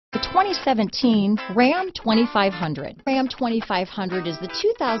2017 Ram 2500. Ram 2500 is the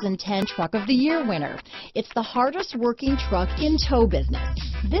 2010 Truck of the Year winner. It's the hardest working truck in tow business.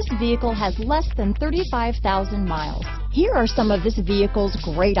 This vehicle has less than 35,000 miles. Here are some of this vehicle's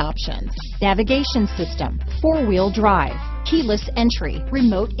great options: navigation system, four-wheel drive, keyless entry,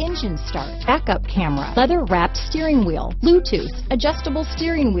 remote engine start, backup camera, leather-wrapped steering wheel, Bluetooth, adjustable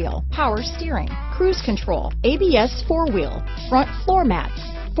steering wheel, power steering, cruise control, ABS four-wheel, front floor mats,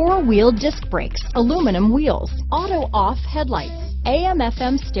 four-wheel disc brakes, aluminum wheels, auto-off headlights,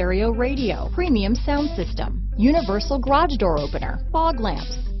 AM/FM stereo radio, premium sound system, universal garage door opener, fog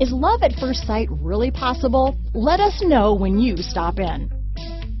lamps. Is love at first sight really possible? Let us know when you stop in.